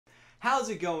How's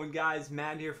it going, guys?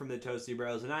 Matt here from the Toasty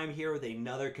Bros, and I'm here with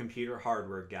another computer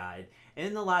hardware guide. And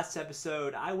in the last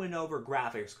episode, I went over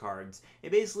graphics cards.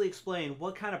 It basically explained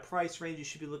what kind of price range you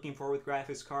should be looking for with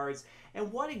graphics cards,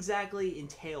 and what exactly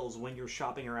entails when you're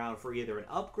shopping around for either an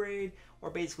upgrade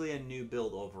or basically a new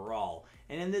build overall.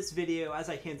 And in this video, as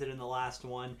I hinted in the last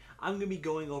one, I'm going to be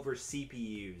going over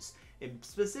CPUs. And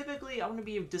specifically, I'm going to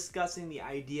be discussing the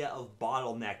idea of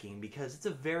bottlenecking because it's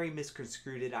a very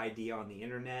misconstrued idea on the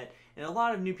internet, and a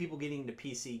lot of new people getting into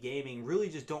PC gaming really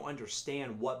just don't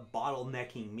understand what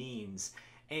bottlenecking means,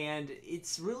 and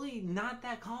it's really not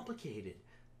that complicated.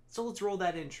 So let's roll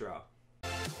that intro.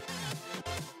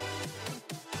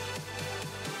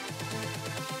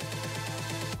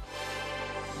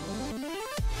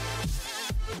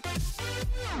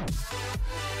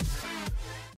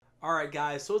 Alright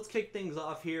guys, so let's kick things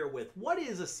off here with what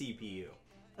is a CPU?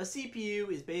 A CPU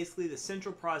is basically the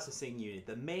central processing unit,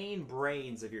 the main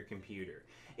brains of your computer.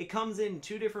 It comes in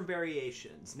two different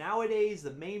variations. Nowadays,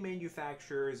 the main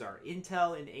manufacturers are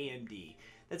Intel and AMD.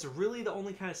 That's really the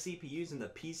only kind of CPUs in the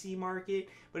PC market,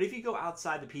 but if you go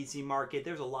outside the PC market,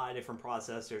 there's a lot of different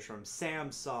processors from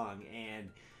Samsung and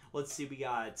let's see, we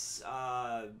got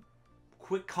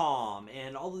Quickcom,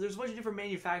 and there's a bunch of different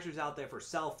manufacturers out there for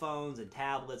cell phones and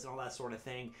tablets and all that sort of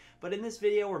thing. But in this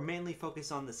video, we're mainly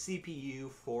focused on the CPU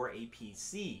for a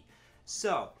PC.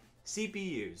 So,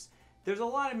 CPUs. There's a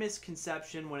lot of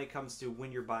misconception when it comes to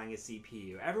when you're buying a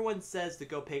CPU. Everyone says to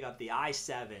go pick up the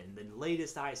i7, the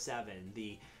latest i7,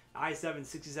 the i7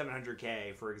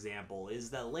 6700K, for example, is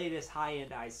the latest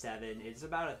high-end i7. It's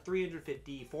about a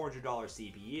 $350, $400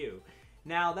 CPU.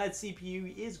 Now, that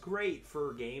CPU is great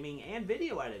for gaming and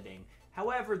video editing.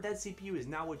 However, that CPU is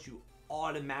not what you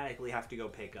automatically have to go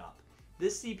pick up.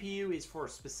 This CPU is for a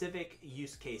specific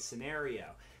use case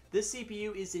scenario. This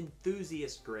CPU is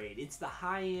enthusiast grade. It's the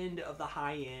high end of the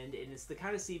high end, and it's the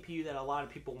kind of CPU that a lot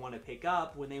of people want to pick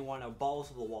up when they want a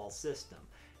balls-to-the-wall system.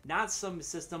 Not some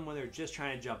system when they're just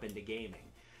trying to jump into gaming.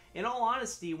 In all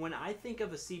honesty, when I think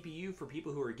of a CPU for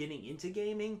people who are getting into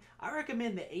gaming, I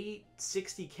recommend the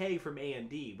 860K from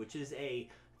AMD, which is I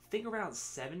think around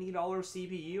 $70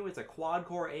 CPU. It's a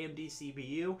quad-core AMD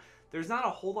CPU. There's not a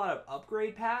whole lot of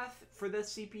upgrade path for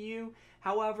this CPU.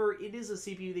 However, it is a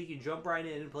CPU that you can jump right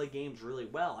in and play games really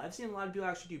well. I've seen a lot of people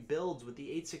actually do builds with the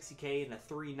 860K and the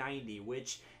 390,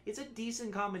 which it's a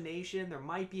decent combination. There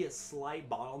might be a slight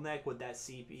bottleneck with that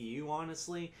CPU,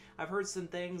 honestly. I've heard some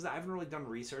things. I haven't really done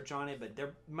research on it, but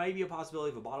there might be a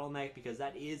possibility of a bottleneck because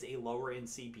that is a lower-end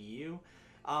CPU.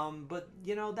 But,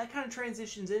 you know, that kind of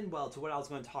transitions in well to what I was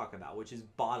going to talk about, which is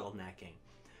bottlenecking.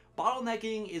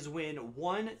 Bottlenecking is when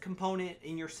one component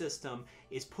in your system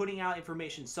is putting out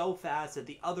information so fast that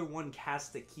the other one has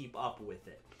to keep up with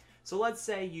it. So let's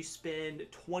say you spend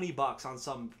 20 bucks on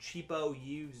some cheapo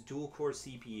used dual-core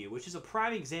CPU, which is a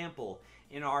prime example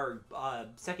in our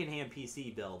secondhand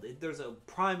PC build. There's a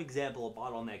prime example of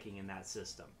bottlenecking in that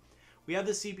system. We have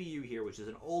the CPU here, which is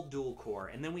an old dual-core,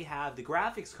 and then we have the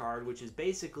graphics card, which is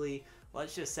basically,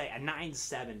 let's just say, a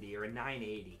 970 or a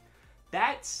 980.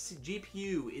 That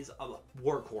GPU is a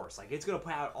workhorse. Like, it's going to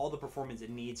put out all the performance it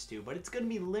needs to, but it's going to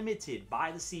be limited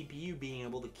by the CPU being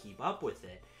able to keep up with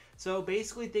it. So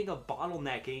basically think of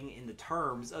bottlenecking in the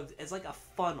terms of as like a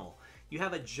funnel. You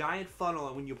have a giant funnel,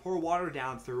 and when you pour water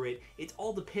down through it, it's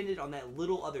all dependent on that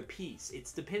little other piece.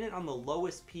 It's dependent on the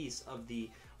lowest piece of the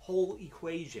whole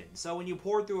equation. So when you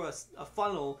pour through a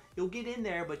funnel, you'll get in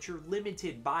there, but you're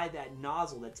limited by that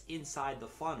nozzle that's inside the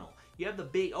funnel. You have the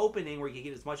big opening where you can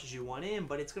get as much as you want in,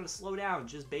 but it's going to slow down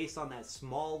just based on that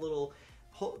small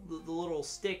the little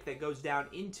stick that goes down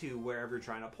into wherever you're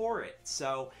trying to pour it.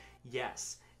 So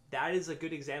yes, that is a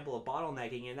good example of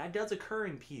bottlenecking, and that does occur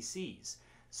in PCs.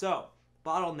 So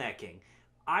bottlenecking,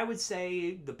 I would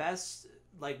say the best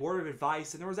word of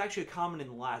advice, and there was actually a comment in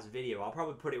the last video, I'll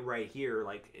probably put it right here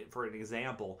for an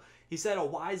example. He said a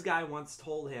wise guy once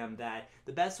told him that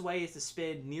the best way is to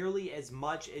spend nearly as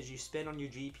much as you spend on your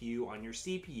GPU on your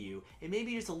CPU, and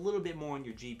maybe just a little bit more on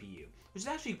your GPU, which is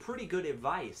actually pretty good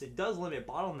advice. It does limit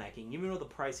bottlenecking, even though the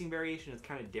pricing variation is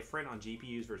kind of different on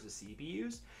GPUs versus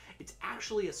CPUs. It's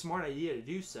actually a smart idea to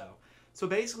do so. So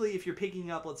basically, if you're picking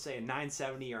up, let's say, a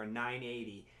 970 or a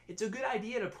 980, it's a good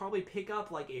idea to probably pick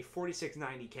up like a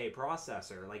 4690K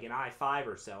processor, like an i5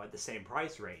 or so at the same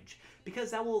price range,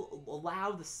 because that will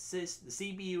allow the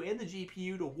CPU and the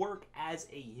GPU to work as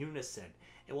a unison.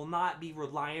 It will not be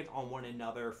reliant on one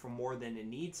another for more than it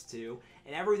needs to,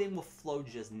 and everything will flow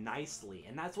just nicely.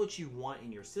 And that's what you want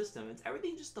in your system. It's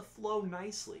everything just to flow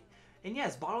nicely. And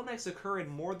yes, bottlenecks occur in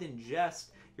more than just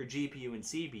your GPU and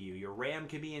CPU. Your RAM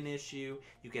could be an issue.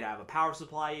 You could have a power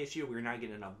supply issue where you're not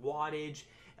getting enough wattage.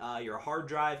 Your hard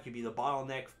drive could be the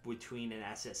bottleneck between an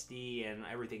SSD and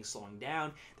everything slowing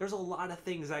down. There's a lot of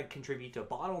things that contribute to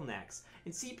bottlenecks.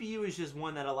 And CPU is just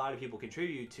one that a lot of people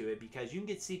contribute to it because you can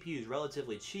get CPUs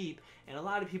relatively cheap, and a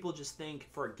lot of people just think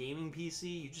for a gaming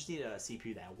PC, you just need a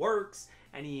CPU that works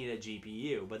and you need a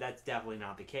GPU, but that's definitely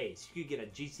not the case. You could get a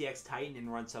GTX Titan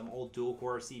and run some old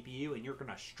dual-core CPU, and you're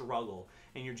going to struggle,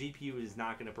 and your GPU is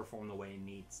not going to perform the way it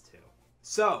needs to.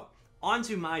 So, on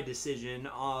to my decision,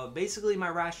 basically my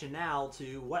rationale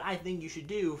to what I think you should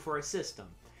do for a system.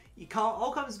 It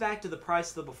all comes back to the price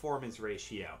to the performance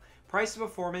ratio. Price to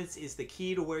performance is the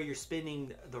key to where you're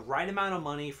spending the right amount of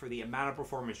money for the amount of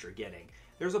performance you're getting.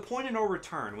 There's a point of no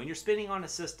return. When you're spending on a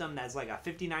system that's like a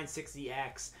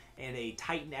 5960X and a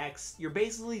Titan X, you're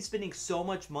basically spending so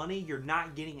much money you're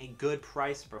not getting a good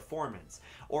price to performance,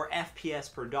 or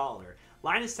FPS per dollar.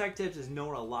 Linus Tech Tips is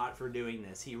known a lot for doing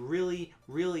this. He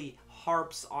really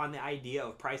harps on the idea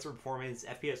of price per performance,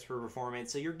 FPS per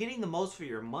performance, so you're getting the most for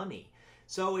your money.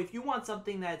 So if you want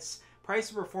something that's price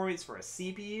to performance for a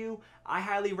CPU, I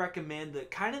highly recommend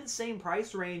kind of the same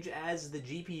price range as the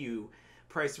GPU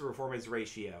price to performance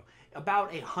ratio.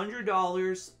 About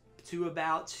 $100 to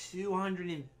about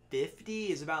 $250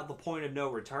 is about the point of no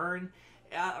return.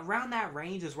 Around that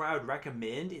range is where I would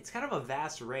recommend. It's kind of a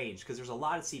vast range because there's a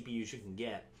lot of CPUs you can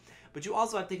get. But you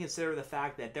also have to consider the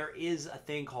fact that there is a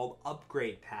thing called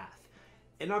upgrade path.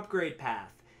 An upgrade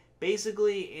path.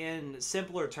 Basically, in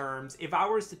simpler terms, if I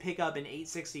was to pick up an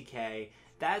 860K,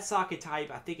 that socket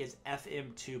type I think is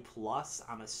FM2 Plus.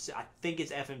 I think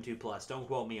it's FM2 Plus. Don't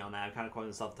quote me on that. I'm kind of quoting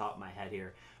this off the top of my head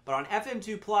here. But on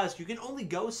FM2 Plus, you can only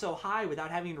go so high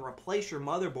without having to replace your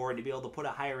motherboard to be able to put a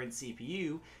higher end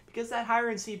CPU, because that higher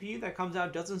end CPU that comes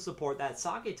out doesn't support that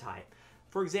socket type.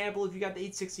 For example, if you got the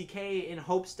 860K in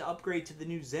hopes to upgrade to the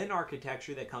new Zen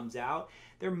architecture that comes out,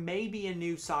 there may be a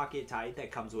new socket type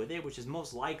that comes with it, which is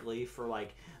most likely for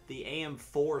like the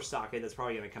AM4 socket that's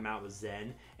probably going to come out with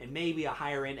Zen, and maybe a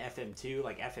higher end FM2,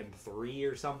 like FM3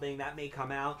 or something, that may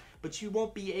come out, but you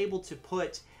won't be able to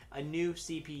put a new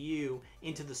CPU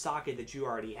into the socket that you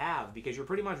already have because you're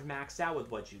pretty much maxed out with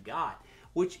what you got,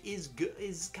 which is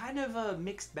kind of a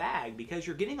mixed bag because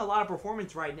you're getting a lot of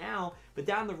performance right now, but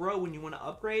down the road when you want to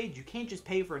upgrade, you can't just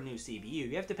pay for a new CPU.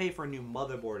 You have to pay for a new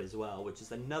motherboard as well, which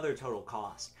is another total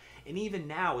cost. And even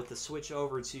now with the switch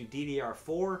over to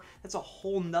DDR4, that's a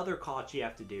whole nother cost you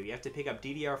have to do. You have to pick up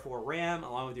DDR4 RAM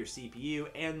along with your CPU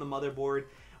and the motherboard,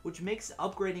 which makes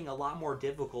upgrading a lot more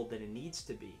difficult than it needs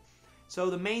to be. So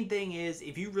the main thing is,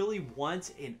 if you really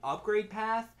want an upgrade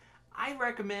path, I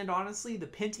recommend, honestly, the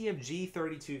Pentium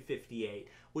G3258,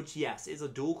 which, yes, is a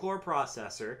dual-core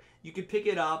processor. You could pick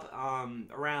it up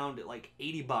around like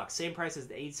 $80, same price as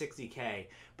the 860K.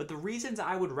 But the reasons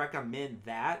I would recommend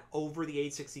that over the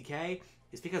 860K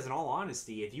is because, in all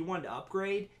honesty, if you wanted to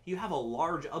upgrade, you have a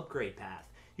large upgrade path.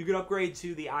 You could upgrade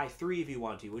to the i3 if you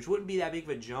want to, which wouldn't be that big of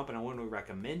a jump, and I wouldn't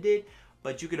recommend it.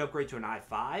 But you could upgrade to an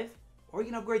i5, or you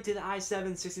can upgrade to the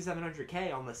i7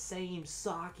 6700K on the same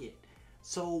socket.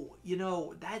 So, you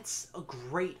know, that's a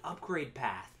great upgrade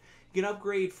path. You can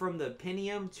upgrade from the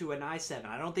Pentium to an i7.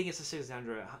 I don't think it's a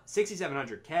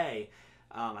 6700K.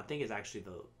 I think it's actually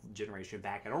the generation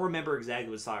back. I don't remember exactly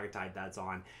what socket type that's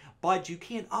on. But you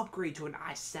can upgrade to an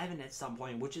i7 at some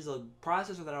point, which is a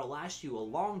processor that'll last you a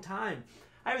long time.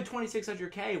 I have a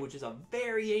 2600K, which is a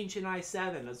very ancient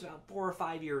i7. It's about 4 or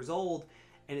 5 years old,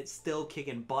 and it's still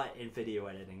kicking butt in video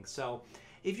editing. So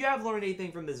if you have learned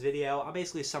anything from this video, I'll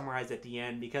basically summarize at the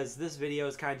end, because this video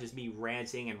is kind of just me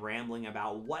ranting and rambling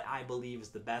about what I believe is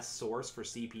the best source for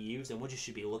CPUs and what you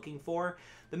should be looking for.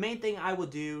 The main thing I will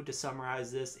do to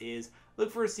summarize this is look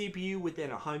for a CPU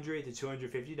within $100 to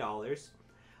 $250.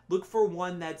 Look for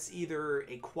one that's either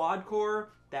a quad core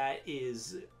that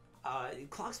is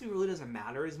clock speed really doesn't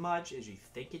matter as much as you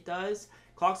think it does.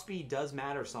 Clock speed does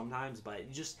matter sometimes,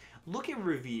 but just look at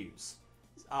reviews.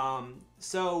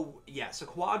 So yes, a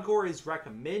quad core is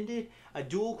recommended. A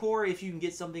dual core if you can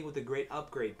get something with a great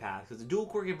upgrade path, because a dual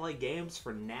core can play games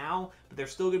for now, but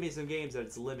there's still going to be some games that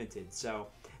it's limited. So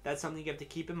that's something you have to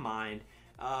keep in mind.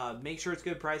 Make sure it's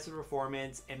good price and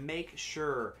performance, and make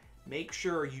sure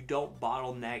you don't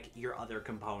bottleneck your other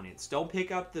components. Don't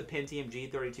pick up the Pentium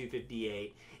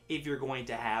G3258 if you're going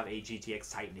to have a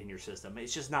GTX Titan in your system.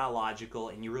 It's just not logical,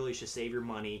 and you really should save your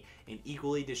money and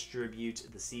equally distribute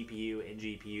the CPU and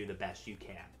GPU the best you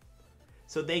can.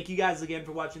 So thank you guys again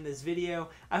for watching this video.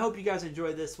 I hope you guys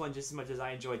enjoyed this one just as much as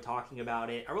I enjoyed talking about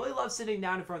it. I really love sitting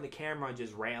down in front of the camera and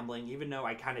just rambling, even though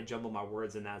I kind of jumble my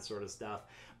words and that sort of stuff.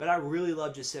 But I really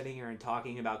love just sitting here and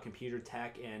talking about computer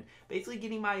tech and basically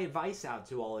getting my advice out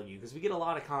to all of you, because we get a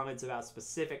lot of comments about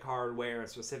specific hardware and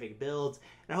specific builds,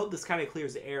 and I hope this kind of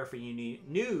clears the air for you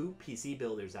new PC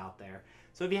builders out there.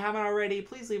 So if you haven't already,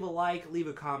 please leave a like, leave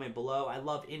a comment below. I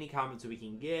love any comments we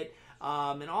can get.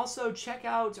 And also check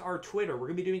out our Twitter. We're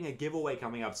going to be doing a giveaway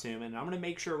coming up soon, and I'm going to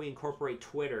make sure we incorporate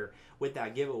Twitter with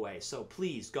that giveaway. So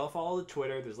please go follow the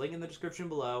Twitter. There's a link in the description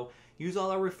below. Use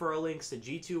all our referral links to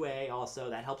G2A also.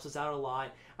 That helps us out a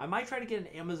lot. I might try to get an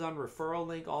Amazon referral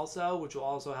link also, which will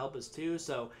also help us too.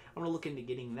 So I'm going to look into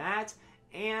getting that.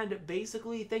 And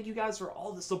basically, thank you guys for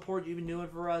all the support you've been doing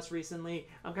for us recently.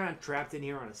 I'm kind of trapped in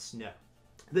here on a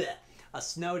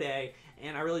snow day,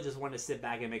 and I really just want to sit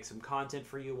back and make some content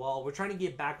for you all. We're trying to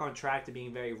get back on track to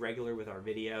being very regular with our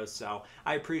videos, so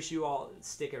I appreciate you all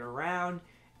sticking around,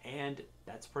 and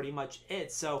that's pretty much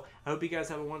it. So I hope you guys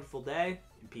have a wonderful day,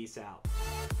 and peace out.